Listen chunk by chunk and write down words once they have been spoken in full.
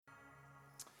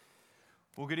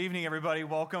Well, good evening, everybody.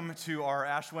 Welcome to our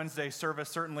Ash Wednesday service.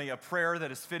 Certainly a prayer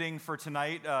that is fitting for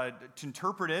tonight, to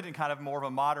interpret it in kind of more of a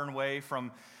modern way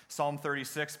from Psalm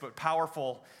 36, but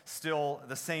powerful, still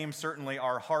the same, certainly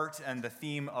our heart and the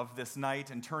theme of this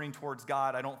night and turning towards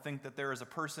God. I don't think that there is a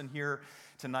person here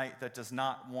tonight that does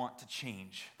not want to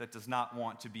change, that does not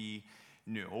want to be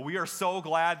new. Well, we are so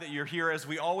glad that you're here, as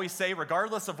we always say,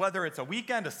 regardless of whether it's a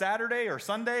weekend, a Saturday, or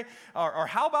Sunday, or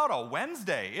how about a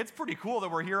Wednesday? It's pretty cool that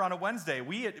we're here on a Wednesday.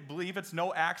 We believe it's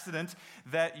no accident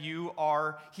that you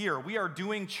are here. We are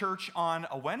doing church on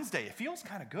a Wednesday. It feels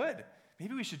kind of good.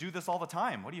 Maybe we should do this all the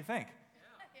time. What do you think?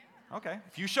 Okay.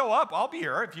 If you show up, I'll be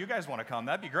here. If you guys want to come,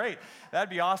 that'd be great. That'd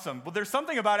be awesome. But there's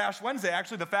something about Ash Wednesday,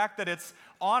 actually, the fact that it's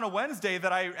on a Wednesday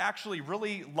that I actually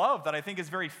really love, that I think is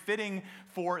very fitting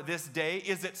for this day,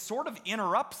 is it sort of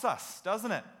interrupts us,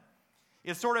 doesn't it?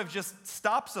 It sort of just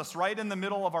stops us right in the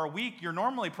middle of our week. You're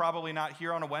normally probably not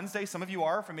here on a Wednesday. Some of you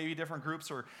are from maybe different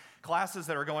groups or classes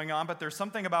that are going on, but there's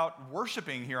something about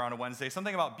worshiping here on a Wednesday,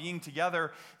 something about being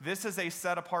together. This is a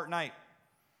set-apart night.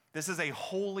 This is a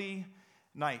holy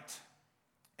night.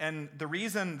 And the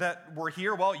reason that we're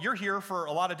here, well, you're here for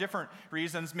a lot of different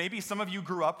reasons. Maybe some of you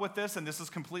grew up with this and this is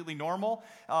completely normal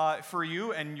for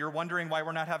you, and you're wondering why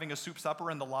we're not having a soup supper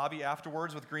in the lobby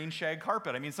afterwards with green shag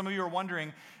carpet. I mean, some of you are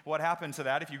wondering what happened to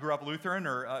that if you grew up Lutheran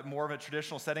or more of a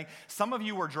traditional setting. Some of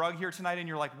you were drug here tonight and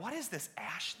you're like, what is this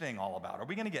ash thing all about? Are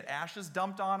we going to get ashes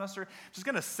dumped on us? Or just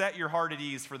going to set your heart at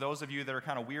ease for those of you that are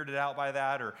kind of weirded out by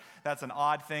that, or that's an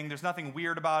odd thing. There's nothing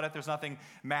weird about it. There's nothing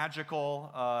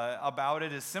magical about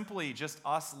it. It's simply just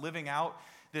us living out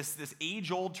this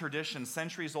age-old tradition,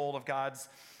 centuries old, of God's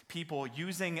people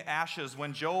using ashes.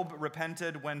 When Job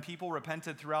repented, when people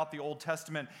repented throughout the Old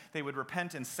Testament, they would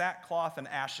repent in sackcloth and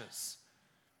ashes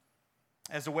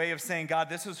as a way of saying, God,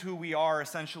 this is who we are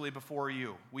essentially before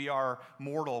you. We are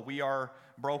mortal. We are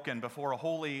broken before a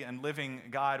holy and living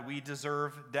God. We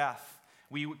deserve death.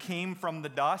 We came from the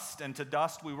dust, and to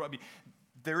dust we...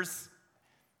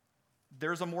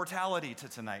 There's a mortality to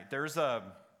tonight. There's a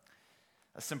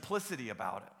simplicity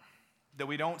about it that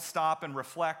we don't stop and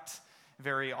reflect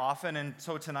very often, and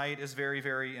so tonight is very,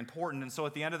 very important. And so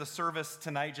at the end of the service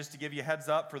tonight, just to give you a heads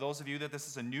up, for those of you that this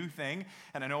is a new thing,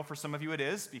 and I know for some of you it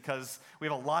is, because we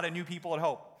have a lot of new people at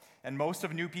Hope, and most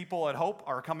of new people at Hope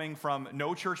are coming from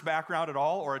no church background at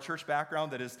all, or a church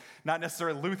background that is not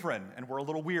necessarily Lutheran, and we're a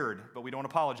little weird, but we don't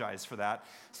apologize for that,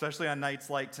 especially on nights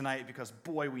like tonight, because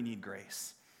boy, we need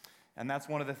grace. And that's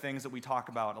one of the things that we talk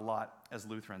about a lot as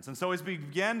Lutherans. And so as we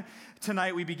begin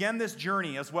tonight, we begin this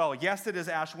journey as well. Yes, it is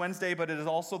Ash Wednesday, but it is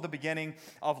also the beginning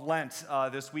of Lent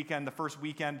this weekend, the first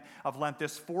weekend of Lent,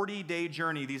 this 40-day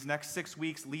journey, these next 6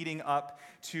 weeks leading up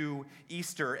to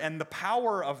Easter. And the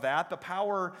power of that, the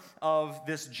power of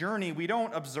this journey, we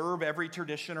don't observe every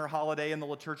tradition or holiday in the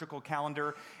liturgical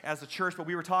calendar as a church, but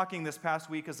we were talking this past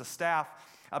week as a staff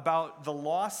about the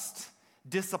lost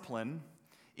discipline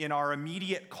in our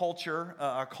immediate culture,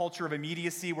 a culture of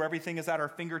immediacy where everything is at our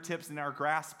fingertips and our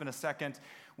grasp in a second.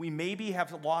 We maybe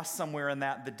have lost somewhere in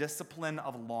that the discipline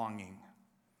of longing,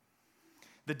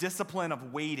 the discipline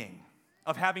of waiting,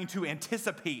 of having to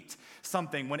anticipate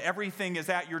something. When everything is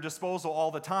at your disposal all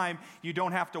the time, you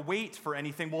don't have to wait for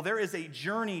anything. Well, there is a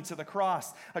journey to the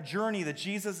cross, a journey that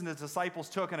Jesus and his disciples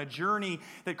took, and a journey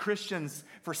that Christians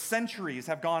for centuries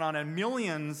have gone on, and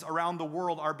millions around the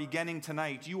world are beginning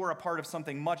tonight. You are a part of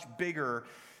something much bigger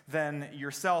than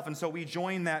yourself, and so we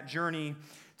join that journey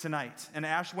tonight. And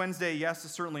Ash Wednesday, yes,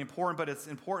 is certainly important, but it's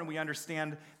important we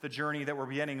understand the journey that we're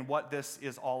beginning and what this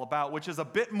is all about, which is a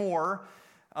bit more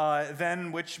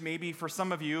then, which maybe for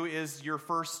some of you is your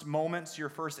first moments, your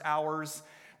first hours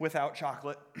without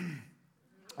chocolate.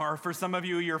 Or for some of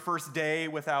you, your first day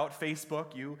without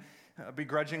Facebook. You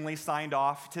begrudgingly signed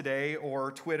off today,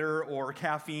 or Twitter, or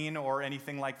caffeine, or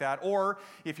anything like that. Or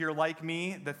if you're like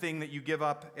me, the thing that you give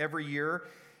up every year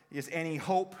is any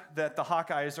hope that the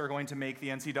Hawkeyes are going to make the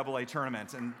NCAA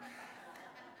tournament. And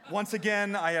once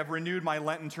again, I have renewed my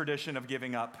Lenten tradition of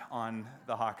giving up on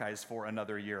the Hawkeyes for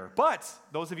another year. But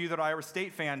those of you that are Iowa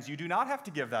State fans, you do not have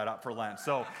to give that up for Lent.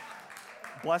 So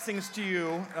blessings to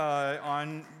you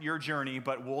on your journey,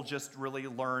 but we'll just really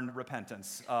learn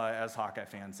repentance as Hawkeye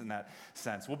fans in that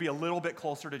sense. We'll be a little bit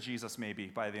closer to Jesus maybe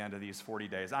by the end of these 40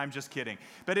 days. I'm just kidding.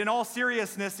 But in all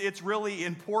seriousness, it's really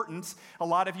important. A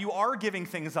lot of you are giving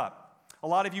things up. A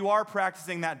lot of you are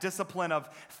practicing that discipline of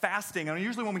fasting. And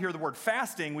usually when we hear the word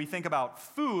fasting, we think about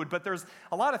food, but there's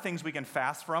a lot of things we can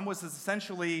fast from, which is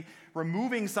essentially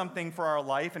removing something for our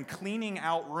life and cleaning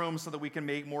out room so that we can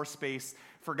make more space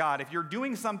for God. If you're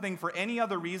doing something for any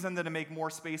other reason than to make more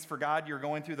space for God, you're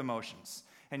going through the motions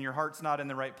and your heart's not in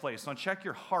the right place. So check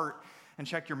your heart and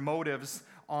check your motives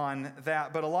on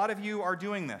that. But a lot of you are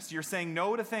doing this. You're saying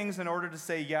no to things in order to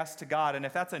say yes to God. And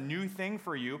if that's a new thing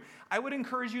for you, I would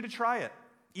encourage you to try it.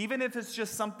 Even if it's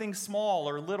just something small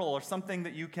or little or something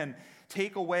that you can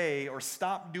take away or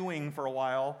stop doing for a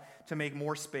while to make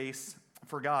more space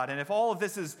for God. And if all of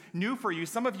this is new for you,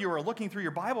 some of you are looking through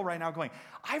your Bible right now going,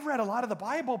 I've read a lot of the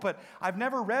Bible, but I've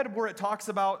never read where it talks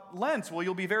about Lent. Well,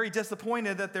 you'll be very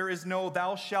disappointed that there is no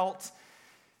thou shalt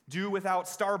do without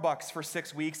Starbucks for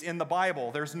 6 weeks in the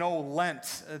Bible. There's no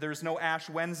Lent. There's no Ash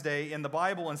Wednesday in the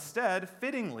Bible. Instead,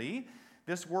 fittingly,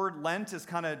 this word Lent is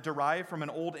kind of derived from an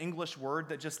Old English word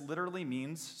that just literally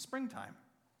means springtime.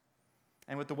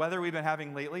 And with the weather we've been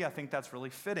having lately, I think that's really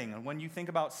fitting. And when you think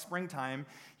about springtime,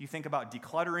 you think about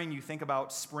decluttering, you think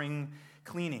about spring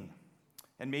cleaning.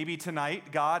 And maybe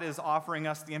tonight, God is offering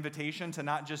us the invitation to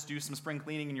not just do some spring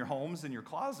cleaning in your homes and your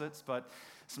closets, but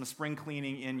some spring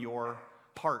cleaning in your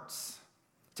hearts.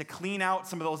 To clean out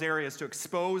some of those areas, to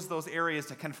expose those areas,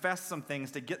 to confess some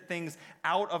things, to get things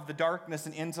out of the darkness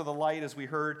and into the light, as we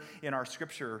heard in our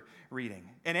scripture reading.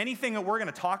 And anything that we're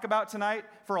going to talk about tonight,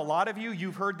 for a lot of you,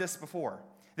 you've heard this before.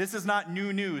 This is not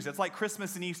new news. It's like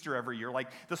Christmas and Easter every year. Like,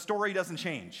 the story doesn't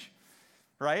change,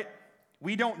 right?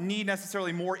 We don't need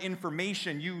necessarily more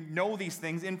information. You know these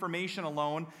things. Information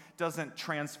alone doesn't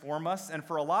transform us. And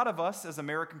for a lot of us as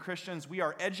American Christians, we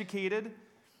are educated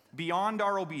beyond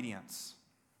our obedience.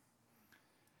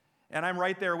 And I'm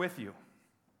right there with you.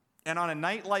 And on a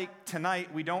night like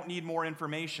tonight, we don't need more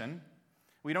information.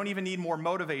 We don't even need more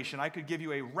motivation. I could give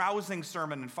you a rousing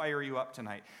sermon and fire you up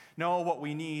tonight. No, what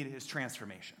we need is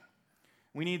transformation.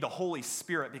 We need the Holy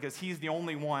Spirit because He's the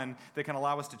only one that can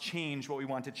allow us to change what we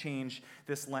want to change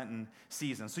this Lenten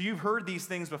season. So you've heard these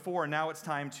things before, and now it's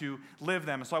time to live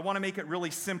them. So I want to make it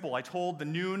really simple. I told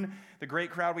the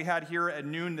great crowd we had here at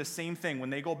noon, the same thing. When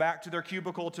they go back to their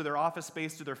cubicle, to their office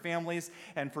space, to their families,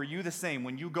 and for you the same.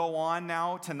 When you go on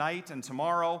now, tonight and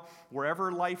tomorrow,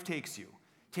 wherever life takes you,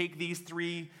 take these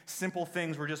 3 simple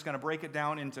things. We're just going to break it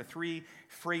down into 3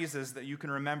 phrases that you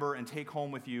can remember and take home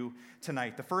with you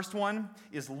tonight. The first one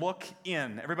is look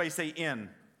in. Everybody say in.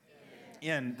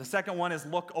 In. The second one is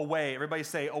look away. Everybody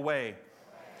say away.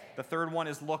 The third one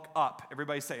is look up.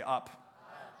 Everybody say up.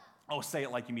 Oh, say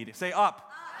it like you mean it. Say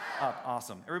up. Up.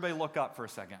 Awesome. Everybody look up for a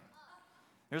second.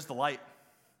 There's the light.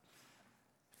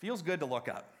 Feels good to look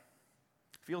up.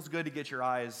 Feels good to get your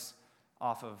eyes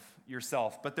off of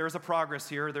yourself. But there's a progress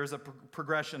here. There's a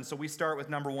progression. So we start with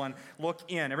number 1, look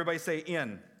in. Everybody say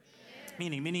in.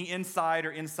 Meaning inside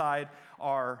or inside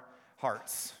our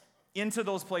hearts. Into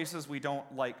those places we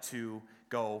don't like to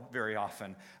go very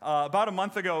often. About a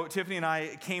month ago, Tiffany and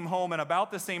I came home and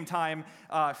about the same time,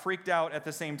 freaked out at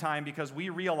the same time because we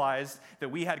realized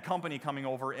that we had company coming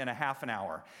over in a half an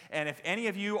hour. And if any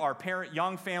of you are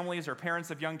young families or parents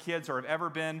of young kids or have ever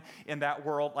been in that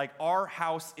world, like our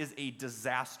house is a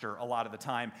disaster a lot of the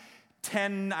time.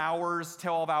 10 hours,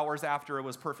 12 hours after it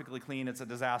was perfectly clean, it's a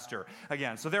disaster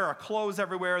again. So there are clothes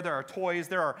everywhere, there are toys,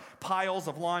 there are piles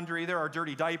of laundry, there are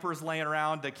dirty diapers laying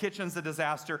around, the kitchen's a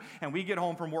disaster, and we get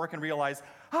home from work and realize,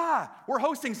 we're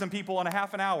hosting some people in a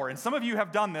half an hour. And some of you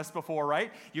have done this before,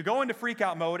 right? You go into freak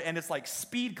out mode and it's like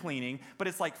speed cleaning, but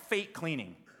it's like fake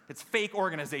cleaning. It's fake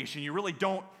organization. You really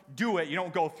don't do it. You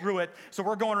don't go through it. So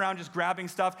we're going around just grabbing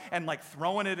stuff and like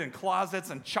throwing it in closets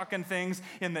and chucking things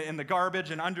in the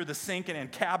garbage and under the sink and in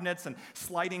cabinets and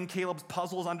sliding Caleb's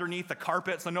puzzles underneath the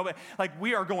carpet. So nobody, like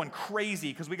we are going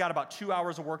crazy because we got about 2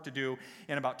 hours of work to do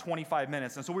in about 25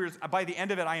 minutes. And so by the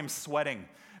end of it, I am sweating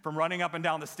from running up and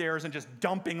down the stairs and just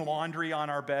dumping laundry on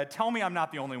our bed. Tell me I'm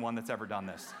not the only one that's ever done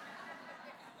this.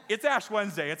 It's Ash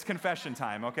Wednesday. It's confession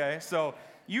time, okay? So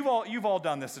you've all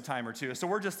done this a time or two. So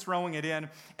we're just throwing it in.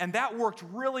 And that worked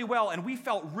really well. And we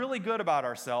felt really good about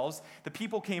ourselves. The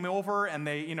people came over and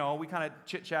we kind of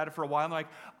chit-chatted for a while. And they're like,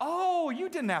 oh, you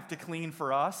didn't have to clean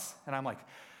for us. And I'm like,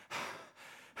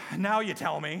 now you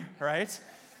tell me, right?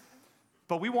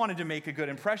 But we wanted to make a good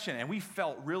impression. And we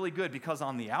felt really good because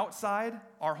on the outside,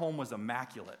 our home was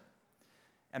immaculate.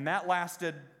 And that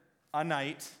lasted a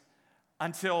night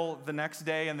until the next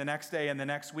day and the next day and the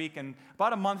next week. And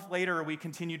about a month later, we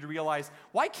continued to realize,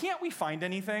 why can't we find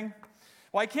anything?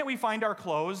 Why can't we find our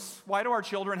clothes? Why do our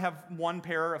children have one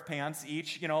pair of pants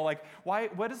each?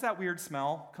 What is that weird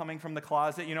smell coming from the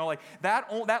closet?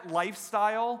 That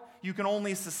lifestyle you can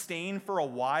only sustain for a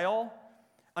while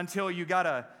until you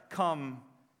gotta come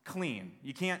clean.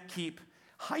 You can't keep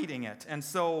hiding it. And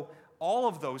so all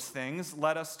of those things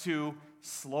led us to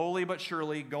slowly but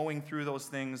surely going through those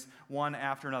things one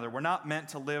after another. We're not meant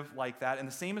to live like that. And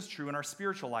the same is true in our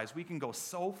spiritual lives. We can go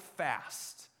so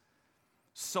fast,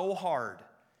 so hard,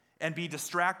 and be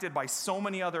distracted by so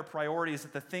many other priorities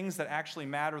that the things that actually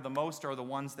matter the most are the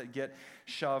ones that get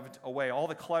shoved away. All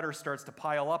the clutter starts to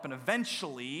pile up, and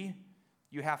eventually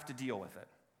you have to deal with it.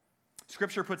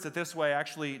 Scripture puts it this way,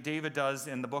 actually David does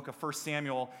in the book of 1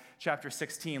 Samuel chapter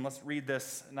 16. Let's read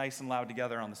this nice and loud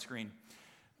together on the screen.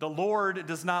 The Lord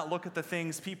does not look at the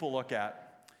things people look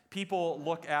at. People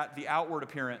look at the outward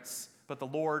appearance, but the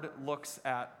Lord looks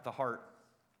at the heart.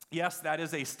 Yes, that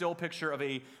is a still picture of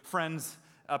a Friends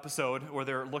episode where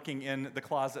they're looking in the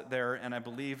closet there, and I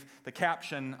believe the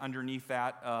caption underneath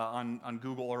that on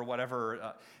Google or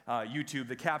whatever, YouTube,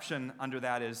 the caption under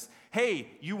that is, "Hey,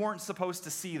 you weren't supposed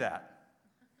to see that."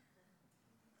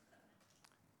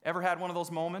 Ever had one of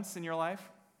those moments in your life?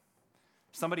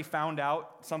 Somebody found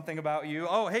out something about you.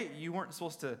 Oh, hey, you weren't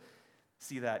supposed to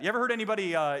see that. You ever heard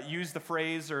anybody use the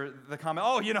phrase or the comment,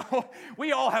 "Oh,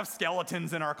 we all have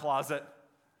skeletons in our closet.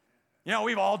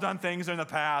 We've all done things in the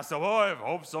past, so I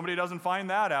hope somebody doesn't find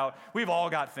that out. We've all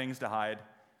got things to hide."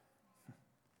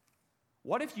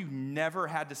 What if you never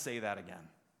had to say that again?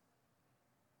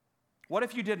 What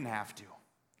if you didn't have to?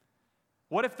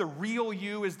 What if the real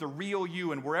you is the real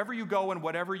you, and wherever you go and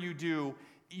whatever you do,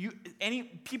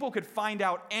 people could find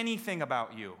out anything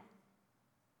about you,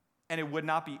 and it would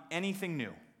not be anything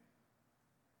new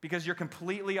because you're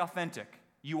completely authentic.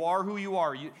 You are who you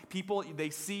are. People,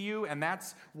 they see you, and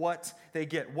that's what they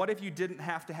get. What if you didn't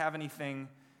have to have anything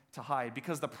to hide?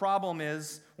 Because the problem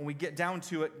is, when we get down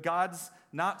to it, God's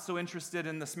not so interested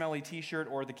in the smelly t-shirt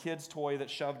or the kid's toy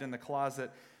that's shoved in the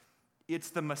closet. It's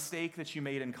the mistake that you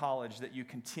made in college that you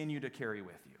continue to carry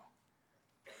with you.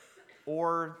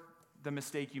 Or the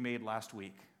mistake you made last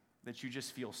week that you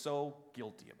just feel so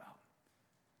guilty about.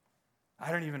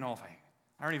 I don't even know if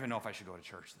I should go to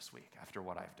church this week after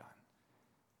what I've done.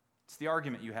 It's the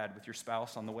argument you had with your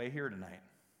spouse on the way here tonight,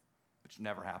 which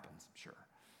never happens, I'm sure.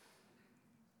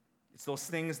 It's those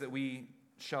things that we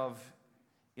shove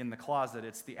in the closet.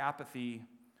 It's the apathy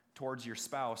towards your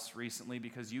spouse recently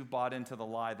because you've bought into the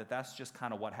lie that that's just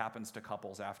kind of what happens to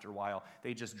couples after a while.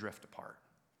 They just drift apart.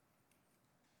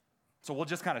 So we'll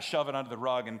just kind of shove it under the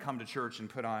rug and come to church and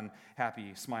put on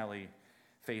happy, smiley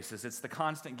faces. It's the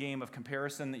constant game of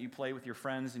comparison that you play with your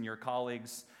friends and your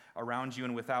colleagues around you,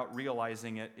 and without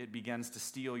realizing it, it begins to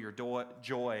steal your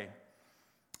joy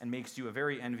and makes you a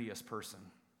very envious person.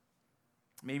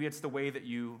 Maybe it's the way that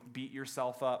you beat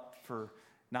yourself up for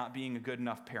not being a good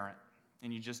enough parent,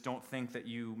 and you just don't think that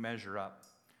you measure up.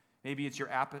 Maybe it's your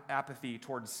apathy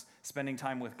towards spending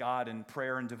time with God in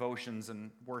prayer and devotions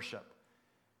and worship.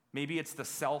 Maybe it's the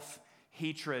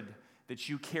self-hatred that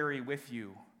you carry with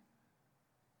you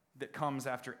that comes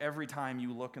after every time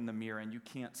you look in the mirror and you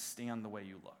can't stand the way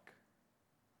you look.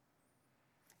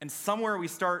 And somewhere we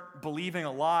start believing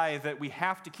a lie that we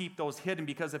have to keep those hidden,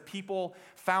 because if people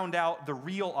found out the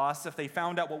real us, if they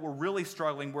found out what we're really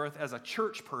struggling with as a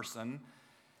church person,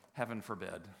 heaven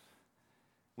forbid,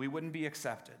 we wouldn't be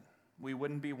accepted. We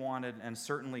wouldn't be wanted, and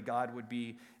certainly God would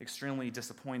be extremely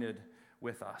disappointed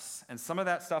with us. And some of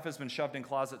that stuff has been shoved in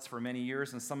closets for many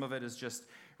years, and some of it is just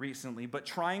recently. But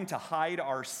trying to hide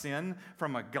our sin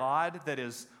from a God that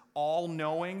is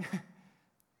all-knowing,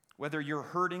 whether you're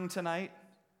hurting tonight,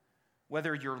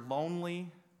 whether you're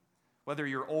lonely, whether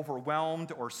you're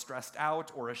overwhelmed or stressed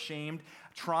out or ashamed,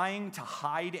 trying to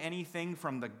hide anything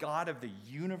from the God of the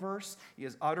universe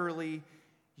is utterly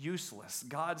useless.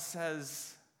 God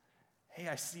says, "Hey,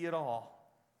 I see it all.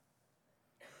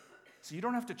 So you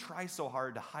don't have to try so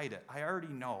hard to hide it. I already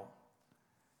know.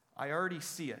 I already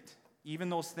see it. Even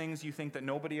those things you think that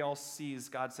nobody else sees,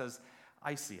 God says,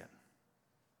 I see it."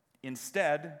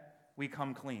 Instead, we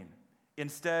come clean.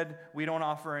 Instead, we don't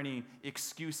offer any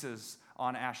excuses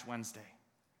on Ash Wednesday.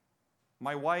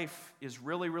 My wife is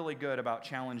really, really good about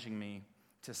challenging me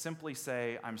to simply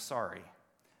say, "I'm sorry."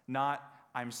 Not,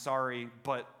 "I'm sorry,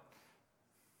 but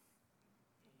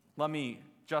let me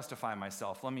justify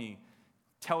myself. Let me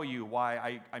tell you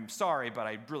why I'm sorry, but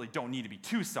I really don't need to be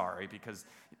too sorry," because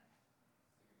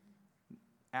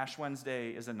Ash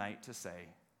Wednesday is a night to say,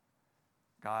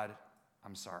 "God,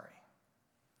 I'm sorry,"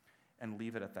 and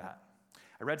leave it at that.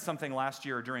 I read something last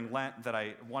year during Lent that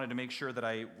I wanted to make sure that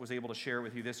I was able to share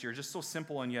with you this year. Just so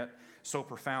simple and yet so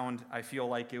profound, I feel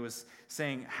like it was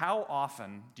saying, how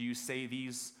often do you say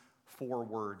these 4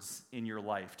 words in your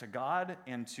life to God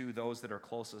and to those that are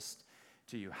closest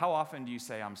to you? How often do you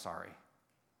say, "I'm sorry,"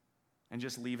 and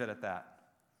just leave it at that?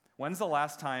 When's the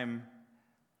last time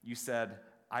you said,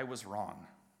 "I was wrong,"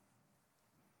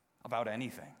 about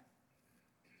anything?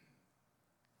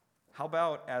 How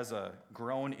about as a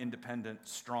grown, independent,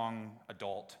 strong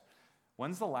adult?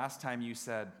 When's the last time you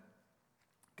said,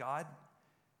 "God,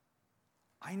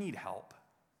 I need help.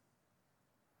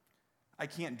 I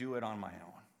can't do it on my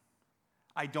own.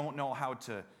 I don't know how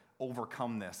to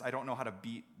overcome this. I don't know how to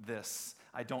beat this.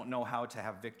 I don't know how to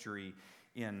have victory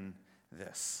in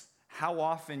this. How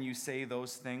often you say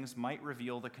those things might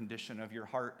reveal the condition of your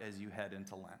heart as you head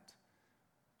into Lent.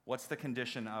 What's the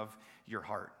condition of your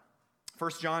heart?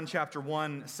 1 John chapter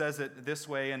 1 says it this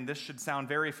way, and this should sound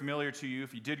very familiar to you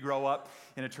if you did grow up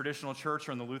in a traditional church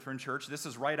or in the Lutheran church. This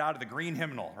is right out of the green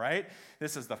hymnal, right?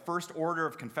 This is the first order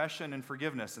of confession and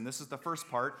forgiveness, and this is the first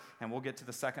part, and we'll get to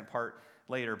the second part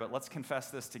later, but let's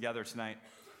confess this together tonight.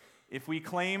 If we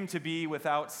claim to be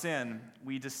without sin,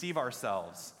 we deceive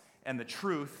ourselves, and the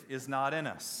truth is not in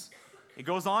us. It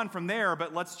goes on from there,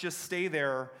 but let's just stay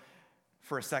there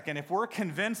for a second. If we're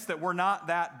convinced that we're not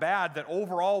that bad, that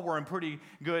overall we're in pretty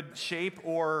good shape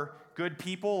or good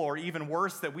people, or even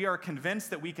worse, that we are convinced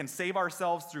that we can save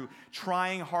ourselves through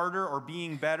trying harder or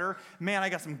being better, man, I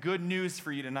got some good news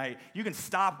for you tonight. You can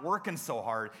stop working so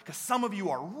hard, because some of you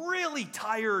are really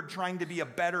tired trying to be a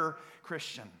better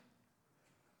Christian.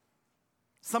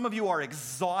 Some of you are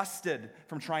exhausted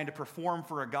from trying to perform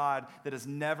for a God that has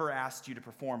never asked you to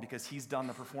perform, because he's done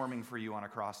the performing for you on a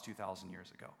cross 2,000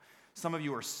 years ago. Some of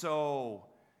you are so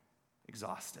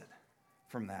exhausted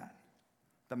from that.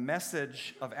 The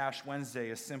message of Ash Wednesday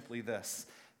is simply this,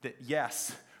 that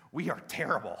yes, we are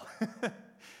terrible.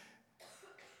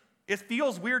 It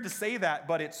feels weird to say that,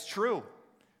 but it's true.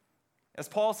 As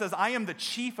Paul says, I am the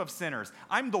chief of sinners.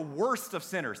 I'm the worst of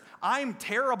sinners. I'm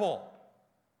terrible.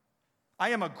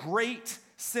 I am a great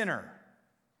sinner.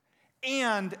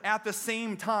 And at the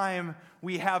same time,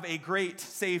 we have a great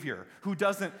Savior who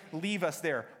doesn't leave us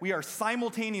there. We are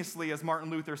simultaneously, as Martin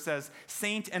Luther says,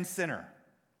 saint and sinner.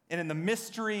 And in the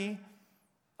mystery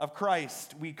of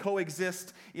Christ, we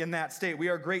coexist in that state. We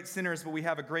are great sinners, but we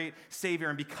have a great Savior.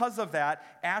 And because of that,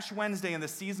 Ash Wednesday in the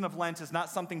season of Lent is not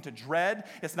something to dread.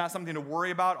 It's not something to worry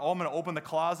about. Oh, I'm going to open the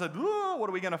closet. Ooh, what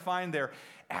are we going to find there?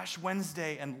 Ash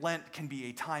Wednesday and Lent can be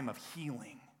a time of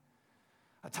healing,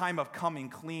 a time of coming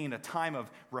clean, a time of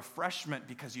refreshment,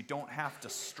 because you don't have to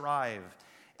strive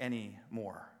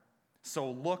anymore.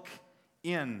 So look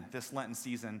in this Lenten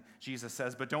season, Jesus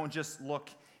says, but don't just look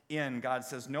in. God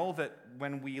says, know that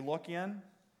when we look in,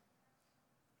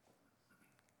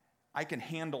 I can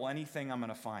handle anything I'm going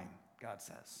to find, God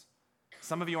says.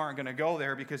 Some of you aren't going to go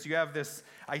there because you have this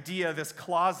idea, this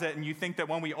closet, and you think that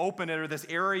when we open it, or this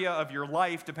area of your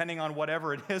life, depending on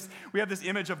whatever it is, we have this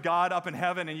image of God up in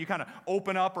heaven, and you kind of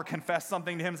open up or confess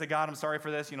something to him and say, God, I'm sorry for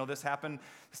this. You know, this happened,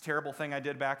 this terrible thing I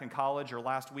did back in college or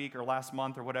last week or last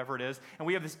month or whatever it is. And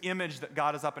we have this image that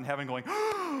God is up in heaven going,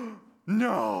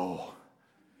 no,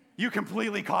 you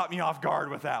completely caught me off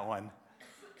guard with that one.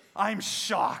 I'm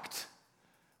shocked.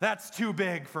 That's too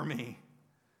big for me.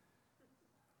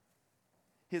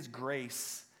 His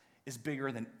grace is bigger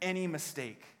than any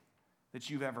mistake that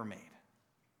you've ever made.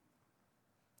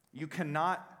 You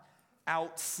cannot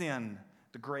out-sin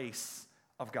the grace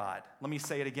of God. Let me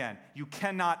say it again. You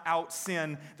cannot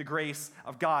out-sin the grace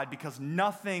of God, because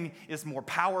nothing is more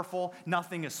powerful,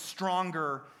 nothing is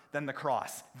stronger than the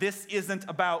cross. This isn't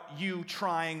about you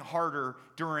trying harder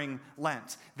during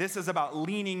Lent. This is about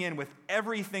leaning in with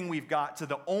everything we've got to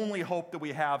the only hope that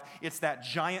we have. It's that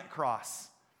giant cross.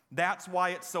 That's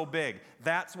why it's so big.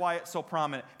 That's why it's so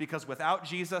prominent, because without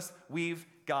Jesus, we've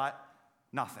got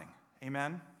nothing.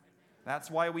 Amen?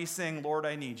 That's why we sing, Lord,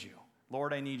 I need you.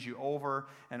 Lord, I need you, over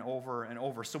and over and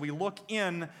over. So we look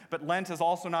in, but Lent is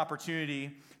also an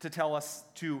opportunity to tell us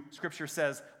to, Scripture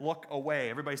says, look away.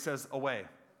 Everybody says away.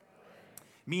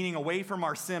 Meaning away from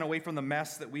our sin, away from the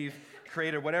mess that we've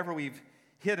created, whatever we've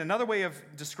hid. Another way of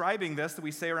describing this that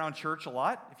we say around church a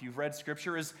lot, if you've read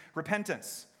Scripture, is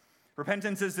repentance.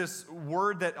 Repentance is this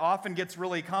word that often gets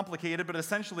really complicated, but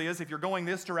essentially is, if you're going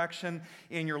this direction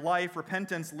in your life,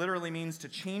 repentance literally means to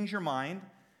change your mind,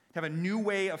 to have a new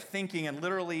way of thinking, and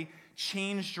literally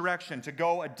change direction, to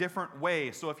go a different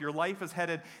way. So if your life is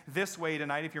headed this way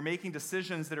tonight, if you're making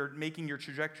decisions that are making your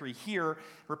trajectory here,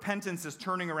 repentance is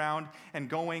turning around and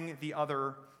going the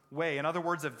other way. In other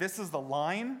words, if this is the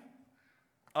line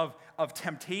of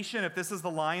temptation, if this is the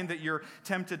line that you're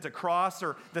tempted to cross,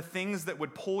 or the things that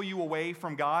would pull you away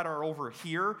from God are over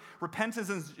here, repentance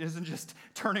isn't just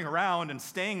turning around and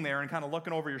staying there and kind of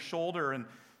looking over your shoulder and,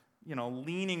 you know,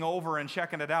 leaning over and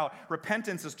checking it out.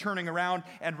 Repentance is turning around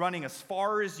and running as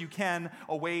far as you can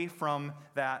away from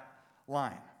that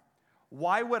line.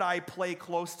 Why would I play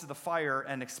close to the fire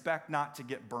and expect not to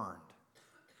get burned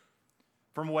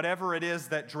from whatever it is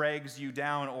that drags you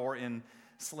down or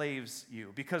enslaves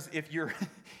you? Because if you're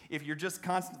just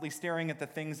constantly staring at the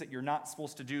things that you're not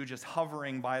supposed to do, just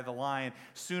hovering by the line,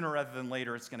 sooner rather than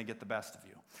later, it's going to get the best of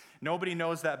you. Nobody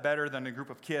knows that better than a group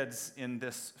of kids in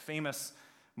this famous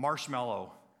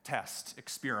marshmallow test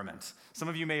experiment. Some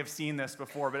of you may have seen this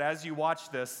before, but as you watch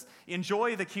this,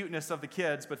 enjoy the cuteness of the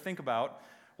kids, but think about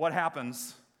what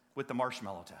happens with the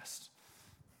marshmallow test.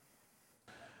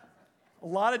 A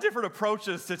lot of different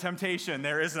approaches to temptation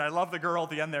there, isn't it? I love the girl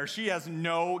at the end there. She has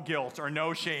no guilt or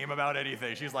no shame about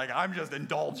anything. She's like, I'm just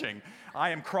indulging. I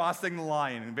am crossing the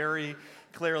line very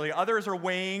clearly. Others are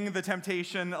weighing the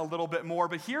temptation a little bit more,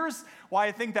 but here's why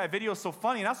I think that video is so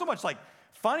funny. Not so much like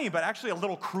funny, but actually a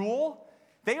little cruel.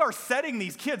 They are setting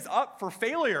these kids up for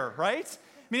failure, right?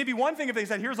 I mean, it'd be one thing if they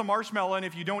said, here's a marshmallow, and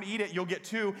if you don't eat it, you'll get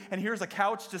 2, and here's a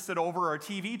couch to sit over or a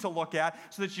TV to look at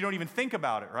so that you don't even think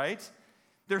about it, right?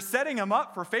 They're setting them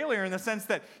up for failure in the sense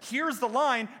that here's the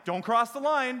line, don't cross the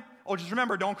line. Oh, just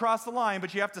remember, don't cross the line,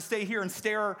 but you have to stay here and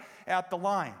stare at the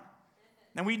line.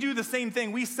 And we do the same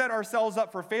thing. We set ourselves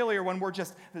up for failure when we're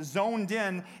just zoned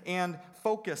in and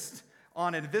focused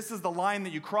on it. This is the line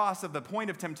that you cross of the point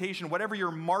of temptation. Whatever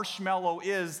your marshmallow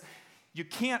is, you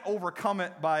can't overcome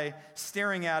it by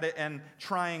staring at it and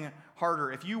trying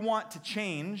harder. If you want to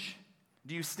change,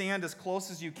 do you stand as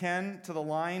close as you can to the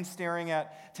line, staring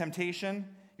at temptation,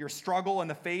 your struggle in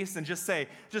the face, and just say,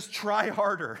 just try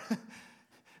harder.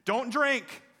 Don't drink.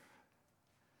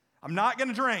 I'm not going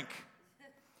to drink.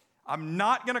 I'm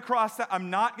not going to cross that. I'm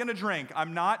not going to drink.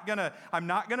 I'm not going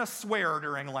to swear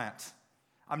during Lent.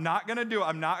 I'm not going to do it.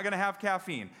 I'm not going to have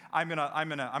caffeine. I'm going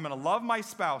to love my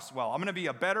spouse well. I'm going to be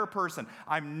a better person.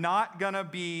 I'm not going to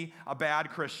be a bad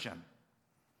Christian.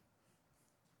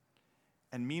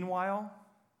 And meanwhile,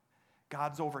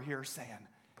 God's over here saying,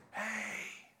 hey,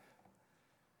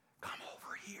 come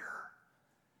over here.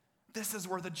 This is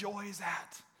where the joy is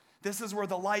at. This is where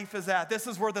the life is at. This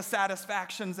is where the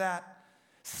satisfaction's at.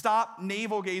 Stop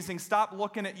navel-gazing. Stop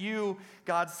looking at you,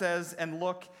 God says, and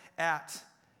look at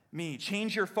me.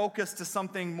 Change your focus to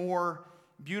something more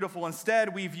beautiful.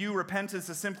 Instead, we view repentance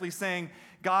as simply saying,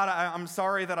 God, I'm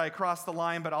sorry that I crossed the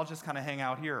line, but I'll just kind of hang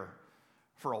out here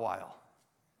for a while.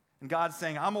 And God's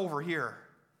saying, I'm over here.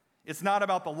 It's not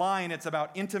about the line, it's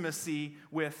about intimacy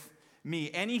with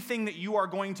me. Anything that you are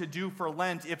going to do for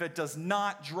Lent, if it does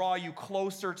not draw you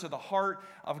closer to the heart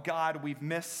of God, we've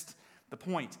missed the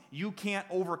point. You can't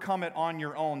overcome it on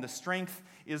your own. The strength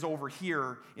is over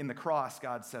here in the cross,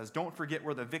 God says. Don't forget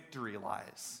where the victory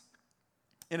lies.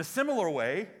 In a similar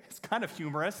way, it's kind of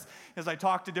humorous as I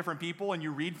talk to different people and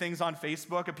you read things on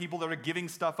Facebook of people that are giving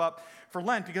stuff up for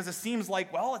Lent because it seems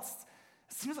like, well, it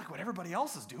seems like what everybody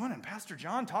else is doing, and Pastor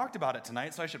John talked about it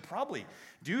tonight, so I should probably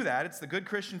do that. It's the good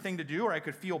Christian thing to do, or I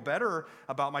could feel better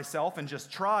about myself and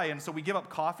just try. And so we give up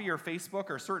coffee or Facebook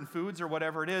or certain foods or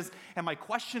whatever it is. And my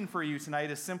question for you tonight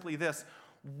is simply this: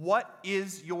 what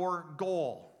is your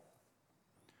goal?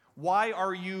 Why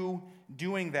are you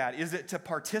doing that? Is it to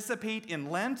participate in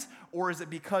Lent, or is it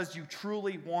because you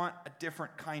truly want a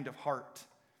different kind of heart?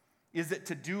 Is it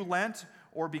to do Lent,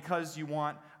 or because you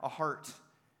want a heart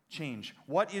change?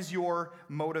 What is your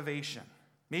motivation?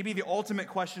 Maybe the ultimate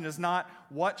question is not,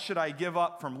 what should I give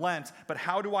up from Lent, but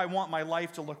how do I want my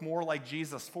life to look more like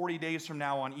Jesus 40 days from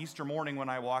now on Easter morning when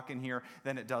I walk in here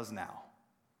than it does now?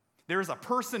 There's a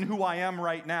person who I am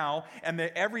right now, and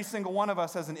that every single one of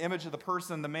us has an image of the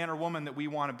person, the man or woman that we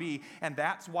want to be, and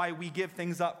that's why we give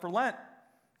things up for Lent,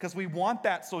 because we want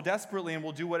that so desperately and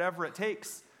we'll do whatever it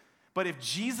takes. But if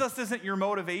Jesus isn't your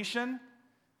motivation,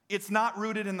 it's not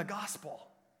rooted in the gospel.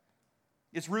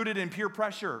 It's rooted in peer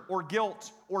pressure or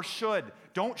guilt or should.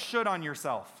 Don't should on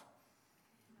yourself.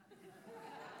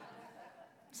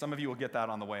 Some of you will get that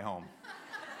on the way home.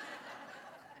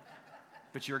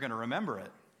 But you're going to remember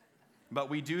it. But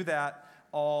we do that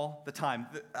all the time.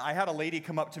 I had a lady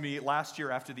come up to me last year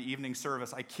after the evening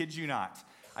service. I kid you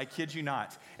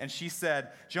not. And she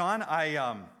said, John,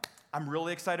 I'm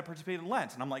really excited to participate in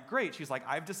Lent. And I'm like, great. She's like,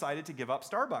 I've decided to give up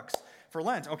Starbucks for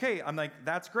Lent. Okay, I'm like,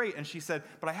 that's great. And she said,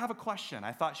 but I have a question.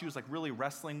 I thought she was like really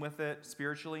wrestling with it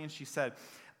spiritually. And she said,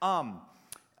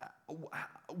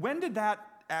 when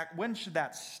should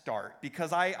that start?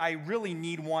 Because I really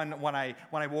need one when I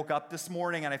woke up this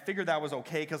morning, and I figured that was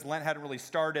okay because Lent hadn't really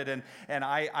started, and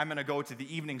I'm going to go to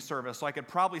the evening service, so I could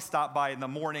probably stop by in the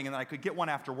morning, and then I could get one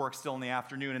after work still in the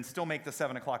afternoon and still make the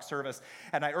 7 o'clock service.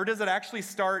 Or does it actually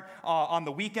start on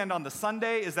the weekend on the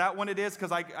Sunday? Is that when it is?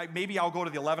 Because maybe I'll go to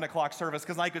the 11 o'clock service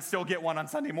because I could still get one on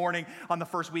Sunday morning on the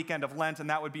first weekend of Lent, and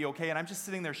that would be okay. And I'm just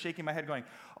sitting there shaking my head going,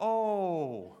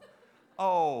 oh,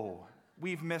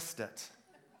 we've missed it.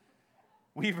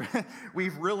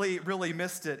 We've really, really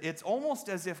missed it. It's almost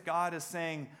as if God is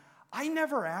saying, I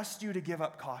never asked you to give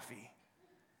up coffee.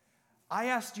 I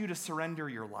asked you to surrender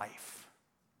your life.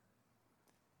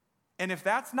 And if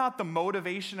that's not the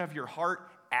motivation of your heart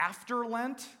after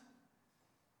Lent,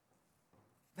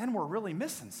 then we're really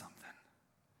missing something.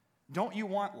 Don't you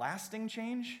want lasting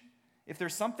change? If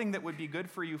there's something that would be good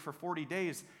for you for 40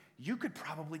 days, you could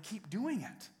probably keep doing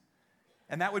it.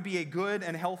 And that would be a good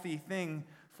and healthy thing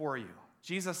for you.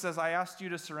 Jesus says, I asked you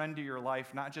to surrender your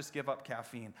life, not just give up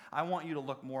caffeine. I want you to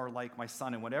look more like my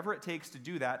son. And whatever it takes to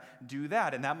do that, do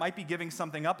that. And that might be giving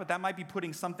something up, but that might be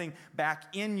putting something back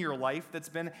in your life that's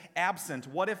been absent.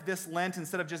 What if this Lent,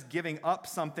 instead of just giving up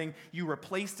something, you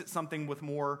replaced it something with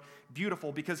more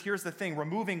beautiful? Because here's the thing,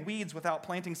 removing weeds without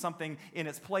planting something in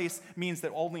its place means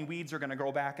that only weeds are going to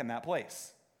grow back in that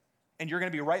place. And you're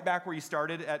going to be right back where you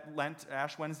started at Lent,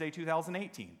 Ash Wednesday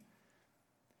 2018.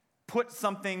 Put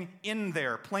something in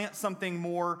there. Plant something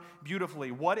more beautifully.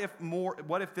 What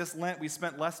if this Lent we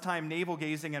spent less time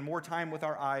navel-gazing and more time with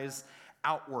our eyes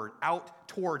outward, out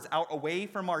away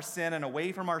from our sin and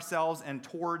away from ourselves and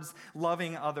towards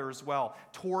loving others well,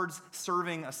 towards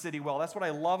serving a city well. That's what I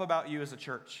love about you as a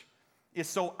church. It's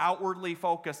so outwardly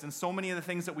focused, and so many of the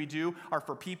things that we do are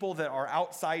for people that are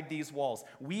outside these walls.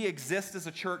 We exist as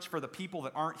a church for the people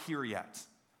that aren't here yet.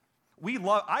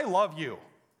 I love you.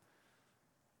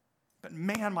 But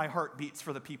man, my heart beats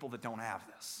for the people that don't have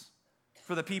this,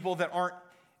 for the people that aren't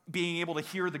being able to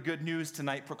hear the good news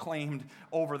tonight proclaimed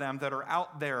over them, that are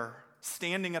out there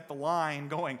standing at the line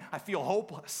going, I feel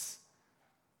hopeless.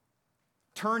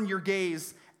 Turn your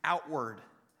gaze outward.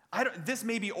 This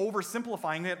may be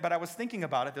oversimplifying it, but I was thinking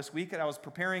about it this week and I was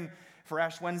preparing for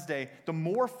Ash Wednesday. The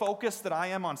more focused that I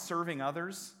am on serving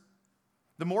others,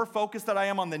 the more focused that I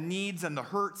am on the needs and the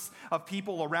hurts of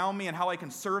people around me and how I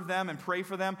can serve them and pray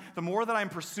for them, the more that I'm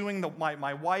pursuing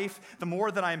my wife, the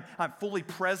more that I'm fully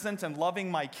present and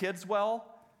loving my kids well,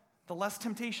 the less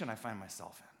temptation I find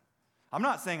myself in. I'm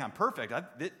not saying I'm perfect.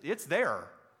 It's there.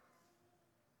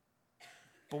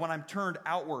 But when I'm turned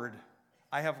outward,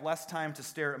 I have less time to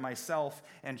stare at myself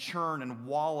and churn and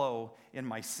wallow in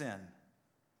my sin.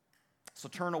 So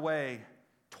turn away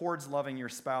towards loving your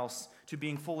spouse, to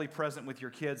being fully present with your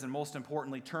kids, and most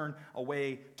importantly, turn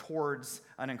away towards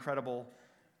an incredible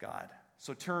God.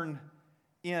 So turn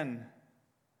in,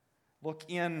 look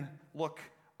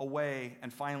away,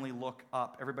 and finally look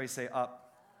up. Everybody say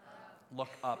up. Look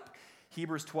up.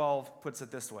 Hebrews 12 puts it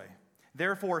this way.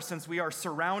 Therefore, since we are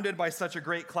surrounded by such a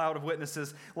great cloud of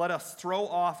witnesses, let us throw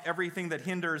off everything that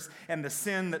hinders and the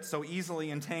sin that so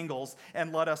easily entangles,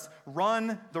 and let us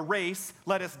run the race.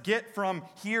 Let us get from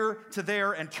here to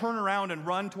there and turn around and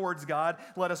run towards God.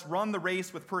 Let us run the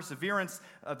race with perseverance,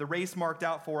 the race marked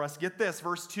out for us. Get this,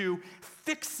 verse 2,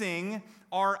 fixing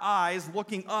our eyes,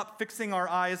 looking up, fixing our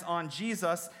eyes on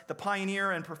Jesus, the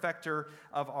pioneer and perfecter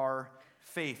of our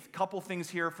faith. Couple things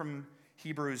here from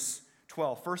Hebrews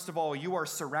 12. First of all, you are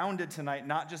surrounded tonight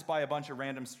not just by a bunch of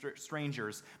random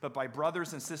strangers, but by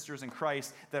brothers and sisters in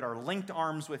Christ that are linked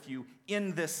arms with you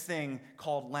in this thing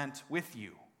called Lent with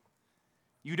you.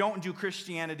 You don't do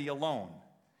Christianity alone.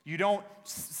 You don't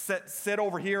sit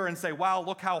over here and say, wow,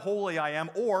 look how holy I am,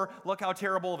 or look how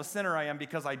terrible of a sinner I am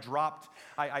because I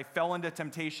fell into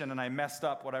temptation and I messed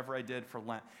up whatever I did for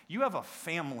Lent. You have a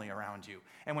family around you.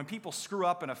 And when people screw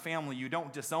up in a family, you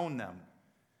don't disown them.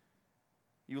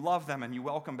 You love them and you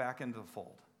welcome back into the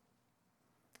fold.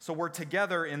 So we're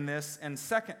together in this. And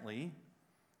secondly,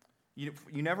 you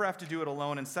never have to do it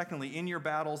alone. And secondly, in your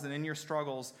battles and in your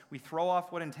struggles, we throw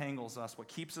off what entangles us, what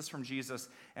keeps us from Jesus,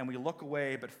 and we look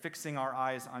away, but fixing our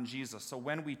eyes on Jesus. So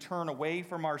when we turn away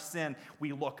from our sin,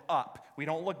 we look up. We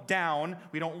don't look down.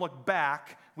 We don't look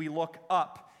back. We look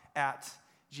up at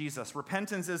Jesus.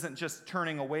 Repentance isn't just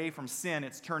turning away from sin.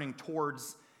 It's turning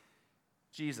towards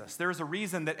Jesus. There's a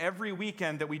reason that every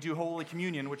weekend that we do Holy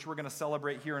Communion, which we're going to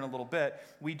celebrate here in a little bit,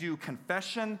 we do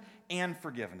confession and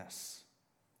forgiveness.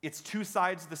 It's two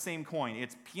sides of the same coin.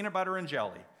 It's peanut butter and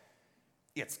jelly.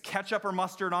 It's ketchup or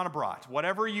mustard on a brat,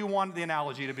 whatever you want the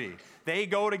analogy to be. They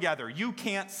go together. You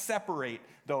can't separate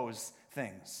those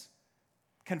things.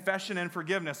 Confession and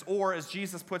forgiveness, or as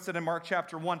Jesus puts it in Mark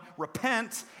chapter 1,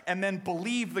 repent and then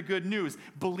believe the good news.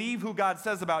 Believe who God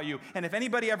says about you. And if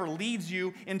anybody ever leads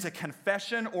you into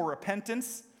confession or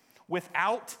repentance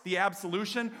without the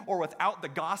absolution or without the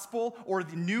gospel or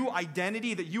the new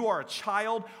identity that you are a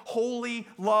child, holy,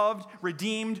 loved,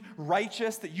 redeemed,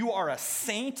 righteous, that you are a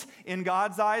saint in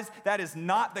God's eyes, that is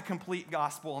not the complete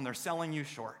gospel, and they're selling you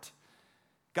short.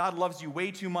 God loves you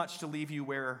way too much to leave you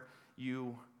where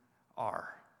you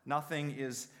are. Nothing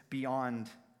is beyond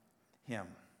him.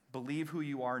 Believe who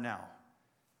you are now.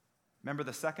 Remember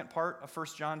the second part of 1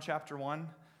 John chapter 1?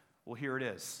 Well, here it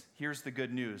is. Here's the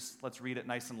good news. Let's read it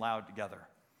nice and loud together.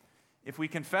 If we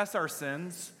confess our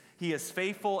sins, he is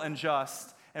faithful and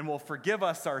just and will forgive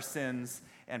us our sins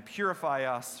and purify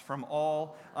us from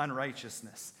all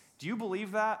unrighteousness. Do you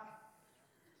believe that?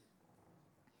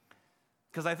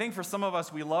 Because I think for some of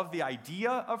us, we love the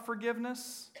idea of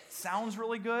forgiveness. It sounds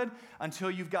really good until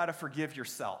you've got to forgive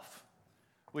yourself,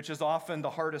 which is often the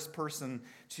hardest person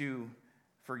to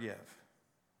forgive.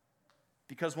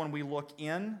 Because when we look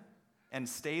in and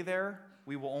stay there,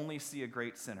 we will only see a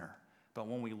great sinner. But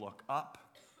when we look up,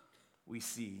 we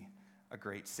see a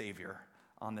great Savior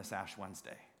on this Ash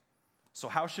Wednesday. So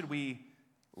how should we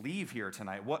leave here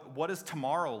tonight? What does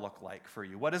tomorrow look like for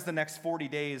you? What does the next 40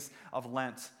 days of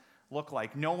Lent look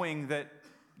like? Knowing that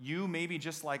you, maybe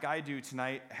just like I do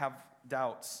tonight, have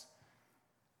doubts,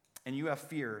 and you have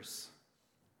fears,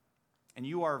 and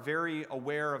you are very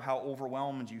aware of how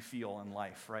overwhelmed you feel in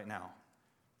life right now.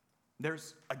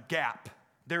 There's a gap.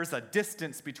 There's a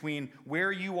distance between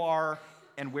where you are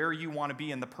and where you want to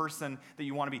be and the person that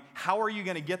you want to be. How are you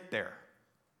going to get there?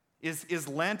 Is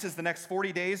Lent, is the next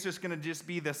 40 days just going to just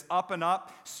be this up and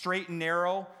up, straight and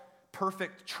narrow,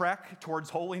 perfect trek towards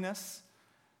holiness?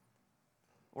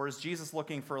 Or is Jesus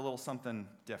looking for a little something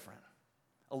different?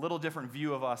 A little different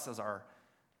view of us as our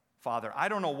Father? I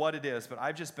don't know what it is, but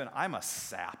I'm a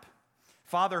sap.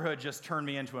 Fatherhood just turned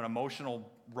me into an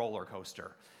emotional roller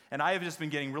coaster. And I have just been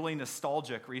getting really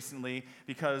nostalgic recently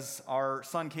because our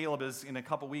son Caleb in a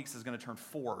couple weeks is going to turn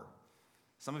 4.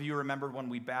 Some of you remembered when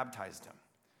we baptized him.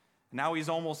 Now he's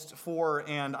almost 4,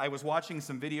 and I was watching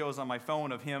some videos on my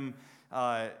phone of him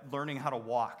learning how to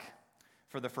walk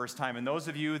for the first time. And those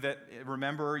of you that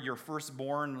remember your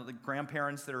firstborn, the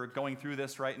grandparents that are going through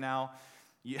this right now,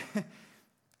 you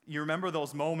remember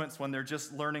those moments when they're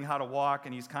just learning how to walk,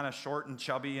 and he's kind of short and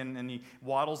chubby, and he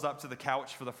waddles up to the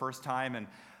couch for the first time, and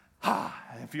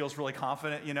feels really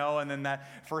confident, and then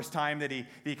that first time that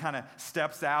he kind of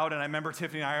steps out, and I remember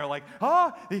Tiffany and I are like,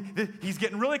 he's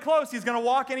getting really close. He's going to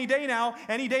walk any day now.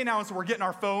 And so we're getting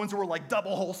our phones, and we're like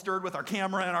double holstered with our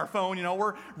camera and our phone,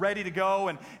 we're ready to go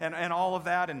and all of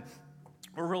that, and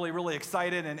we're really, really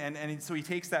excited, and so he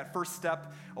takes that first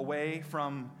step away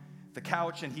from the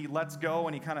couch, and he lets go,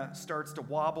 and he kind of starts to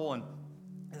wobble, and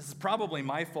this is probably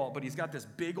my fault, but he's got this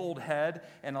big old head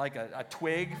and like a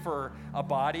twig for a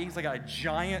body. He's like a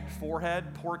giant forehead,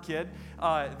 poor kid,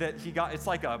 that he got. It's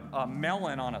like a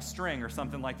melon on a string or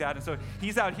something like that. And so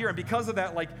he's out here, and because of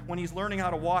that, like when he's learning how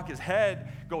to walk, his head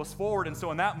goes forward. And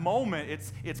so in that moment,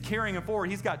 it's carrying him forward.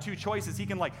 He's got two choices. He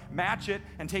can like match it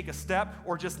and take a step,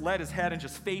 or just let his head and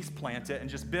just face plant it and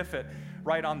just biff it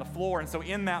right on the floor. And so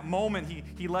in that moment,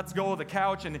 he lets go of the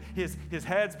couch, and his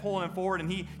head's pulling him forward,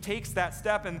 and he takes that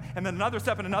step, and then another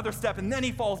step, and then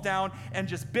he falls down and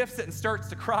just biffs it and starts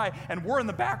to cry, and we're in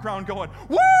the background going,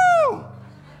 woo!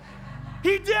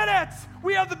 He did it!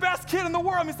 We have the best kid in the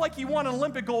world. I mean, it's like he won an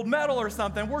Olympic gold medal or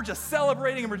something. We're just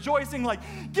celebrating and rejoicing, like,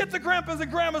 get the grandpas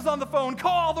and grandmas on the phone,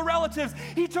 call all the relatives.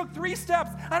 He took 3 steps.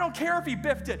 I don't care if he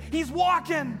biffed it. He's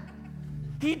walking.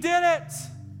 He did it.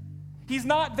 He's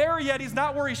not there yet. He's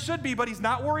not where he should be, but he's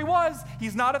not where he was.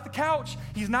 He's not at the couch.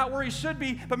 He's not where he should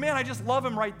be. But man, I just love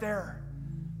him right there.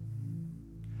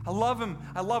 I love him.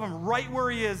 I love him right where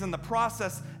he is in the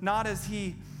process, not as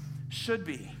he should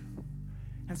be.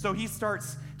 And so he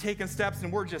starts taking steps,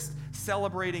 and we're just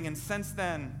celebrating. And since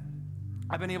then,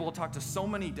 I've been able to talk to so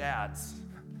many dads,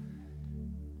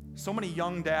 so many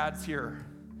young dads here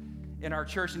in our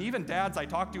church, and even dads I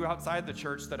talk to outside the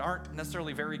church that aren't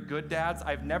necessarily very good dads.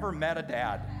 I've never met a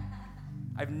dad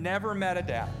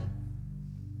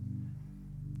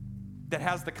that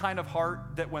has the kind of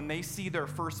heart that when they see their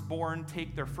firstborn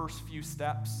take their first few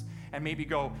steps and maybe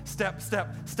go step,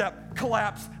 step, step,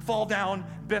 collapse, fall down,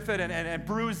 biff it, and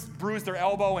bruise their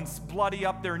elbow and bloody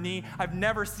up their knee. I've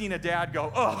never seen a dad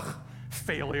go, ugh,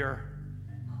 failure.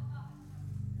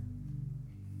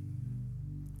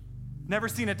 Never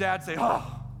seen a dad say,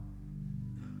 oh,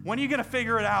 when are you going to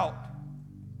figure it out?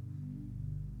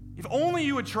 If only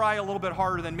you would try a little bit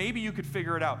harder, then maybe you could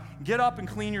figure it out. Get up and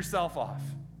clean yourself off.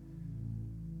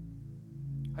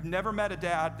 I've never met a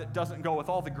dad that doesn't go with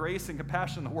all the grace and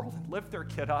compassion in the world and lift their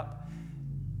kid up,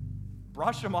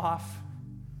 brush them off,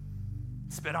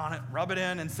 spit on it, rub it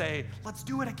in, and say, let's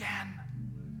do it again.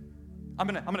 I'm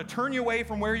gonna turn you away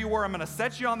from where you were. I'm gonna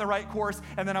set you on the right course,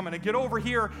 and then I'm gonna get over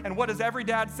here, and what does every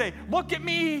dad say? Look at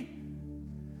me.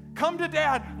 Come to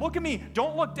dad. Look at me.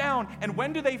 Don't look down. And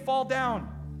when do they fall down?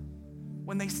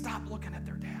 When they stop looking at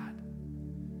their dad.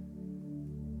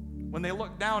 When they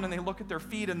look down and they look at their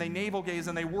feet and they navel gaze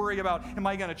and they worry about, am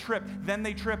I gonna trip? Then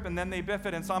they trip and then they biff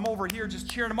it. And so I'm over here just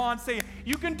cheering them on, saying,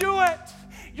 you can do it.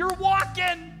 You're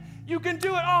walking. You can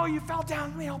do it. Oh, you fell down.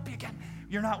 Let me help you again.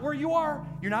 You're not where you are.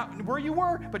 You're not where you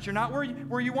were, but you're not where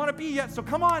you want to be yet. So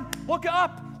come on, look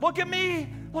up. Look at me.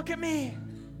 Look at me.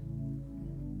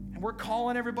 And we're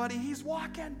calling everybody. He's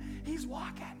walking. He's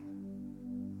walking.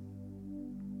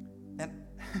 And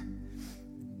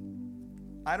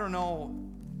I don't know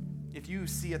if you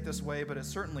see it this way, but it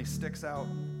certainly sticks out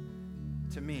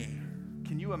to me.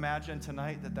 Can you imagine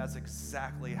tonight that that's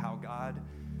exactly how God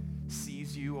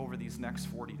sees you over these next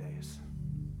 40 days?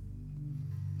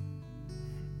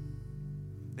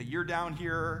 That you're down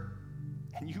here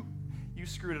and you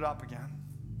screwed it up again.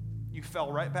 You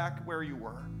fell right back where you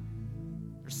were.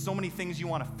 There's so many things you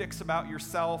want to fix about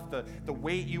yourself, the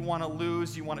weight you want to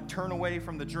lose, you want to turn away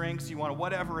from the drinks, you want to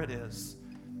whatever it is.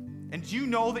 And do you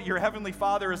know that your Heavenly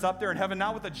Father is up there in heaven,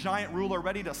 not with a giant ruler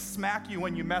ready to smack you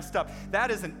when you messed up? That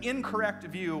is an incorrect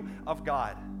view of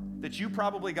God that you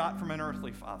probably got from an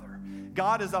earthly father.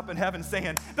 God is up in heaven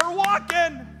saying, they're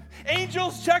walking.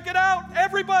 Angels, check it out.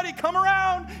 Everybody come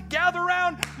around, gather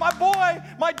around. My boy,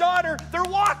 my daughter, they're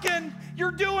walking.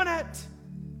 You're doing it.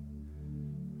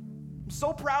 I'm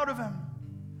so proud of him.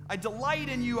 I delight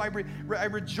in you. I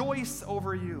rejoice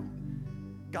over you.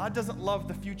 God doesn't love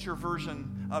the future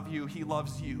version of you. He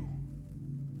loves you.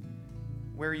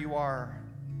 Where you are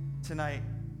tonight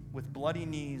with bloody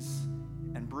knees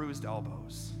and bruised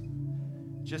elbows,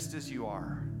 just as you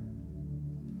are.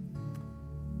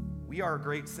 We are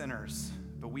great sinners,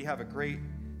 but we have a great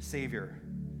Savior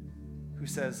who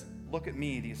says, look at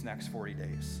me these next 40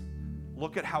 days.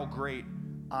 Look at how great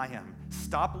I am.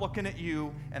 Stop looking at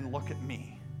you and look at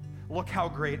me. Look how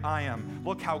great I am.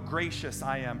 Look how gracious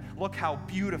I am. Look how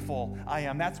beautiful I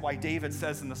am. That's why David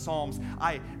says in the Psalms,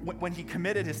 when he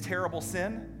committed his terrible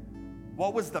sin,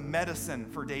 what was the medicine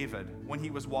for David when he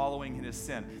was wallowing in his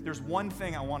sin? There's one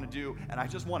thing I want to do, and I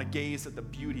just want to gaze at the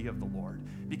beauty of the Lord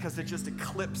because it just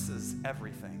eclipses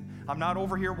everything. I'm not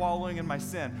over here wallowing in my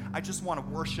sin. I just want to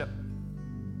worship.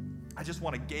 I just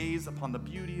want to gaze upon the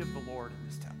beauty of the Lord in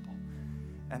his temple.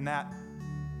 And that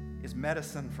is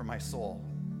medicine for my soul.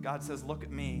 God says, look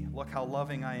at me. Look how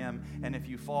loving I am. And if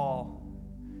you fall,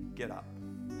 get up.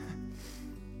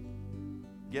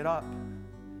 Get up.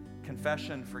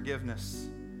 Confession, forgiveness,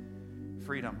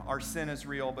 freedom. Our sin is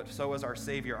real, but so is our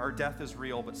Savior. Our death is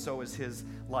real, but so is his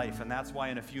life. And that's why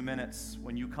in a few minutes,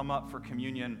 when you come up for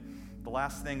communion, the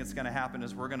last thing that's going to happen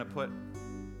is we're going to put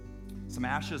some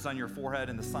ashes on your forehead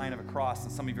and the sign of a cross.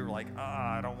 And some of you are like,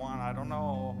 I don't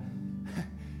know.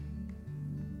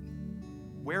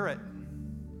 Wear it.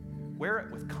 Wear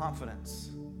it with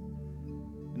confidence.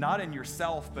 Not in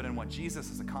yourself, but in what Jesus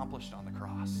has accomplished on the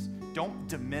cross. Don't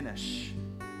diminish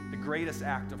the greatest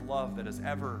act of love that has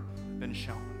ever been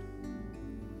shown.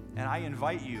 And I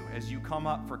invite you as you come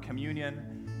up for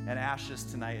communion and ashes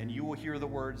tonight, and you will hear the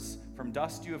words, from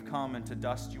dust you have come and to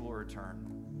dust you will return.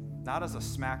 Not as a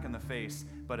smack in the face,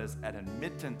 but as an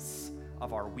admittance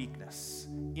of our weakness.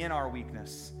 In our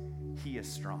weakness, he is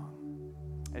strong.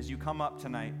 As you come up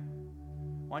tonight,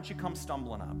 why don't you come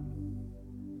stumbling up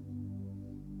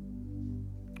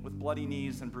with bloody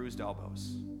knees and bruised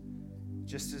elbows,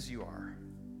 just as you are,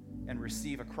 and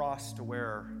receive a cross to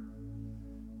wear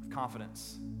with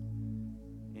confidence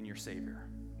in your Savior.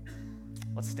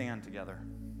 Let's stand together.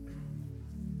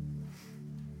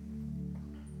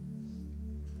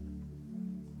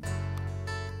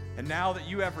 And now that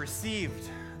you have received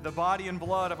the body and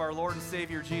blood of our Lord and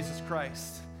Savior Jesus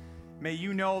Christ, may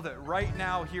you know that right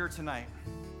now here tonight,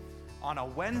 on a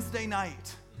Wednesday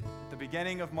night, at the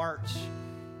beginning of March,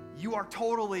 you are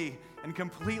totally and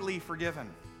completely forgiven.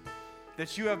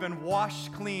 That you have been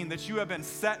washed clean, that you have been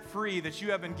set free, that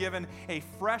you have been given a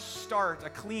fresh start,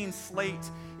 a clean slate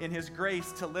in his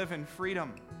grace to live in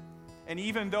freedom. And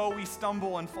even though we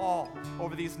stumble and fall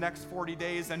over these next 40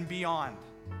 days and beyond,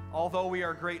 although we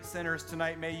are great sinners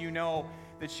tonight, may you know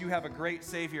that you have a great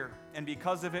Savior. And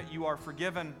because of it, you are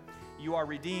forgiven, you are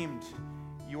redeemed,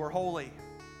 you are holy.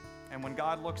 And when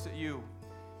God looks at you,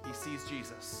 he sees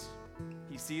Jesus.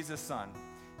 He sees his Son.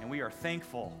 And we are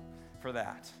thankful for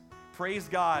that. Praise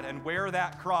God and wear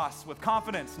that cross with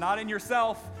confidence, not in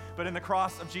yourself, but in the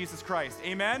cross of Jesus Christ.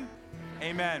 Amen?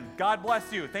 Amen. God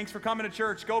bless you. Thanks for coming to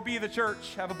church. Go be the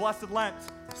church. Have a blessed Lent.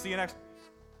 See you next